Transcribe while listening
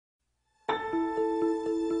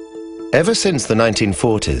Ever since the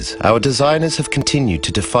 1940s, our designers have continued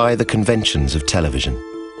to defy the conventions of television.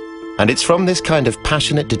 And it's from this kind of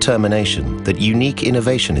passionate determination that unique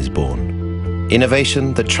innovation is born.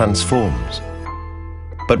 Innovation that transforms.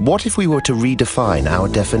 But what if we were to redefine our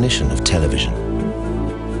definition of television?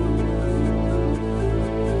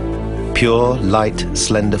 Pure, light,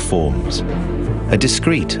 slender forms. A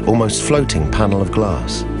discrete, almost floating panel of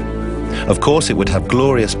glass. Of course, it would have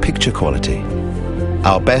glorious picture quality.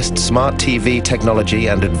 Our best smart TV technology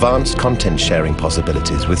and advanced content sharing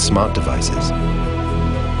possibilities with smart devices.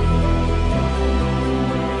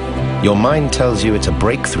 Your mind tells you it's a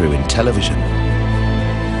breakthrough in television.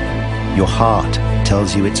 Your heart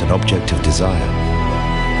tells you it's an object of desire.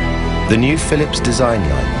 The new Phillips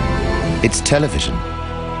DesignLine. It's television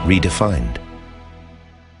redefined.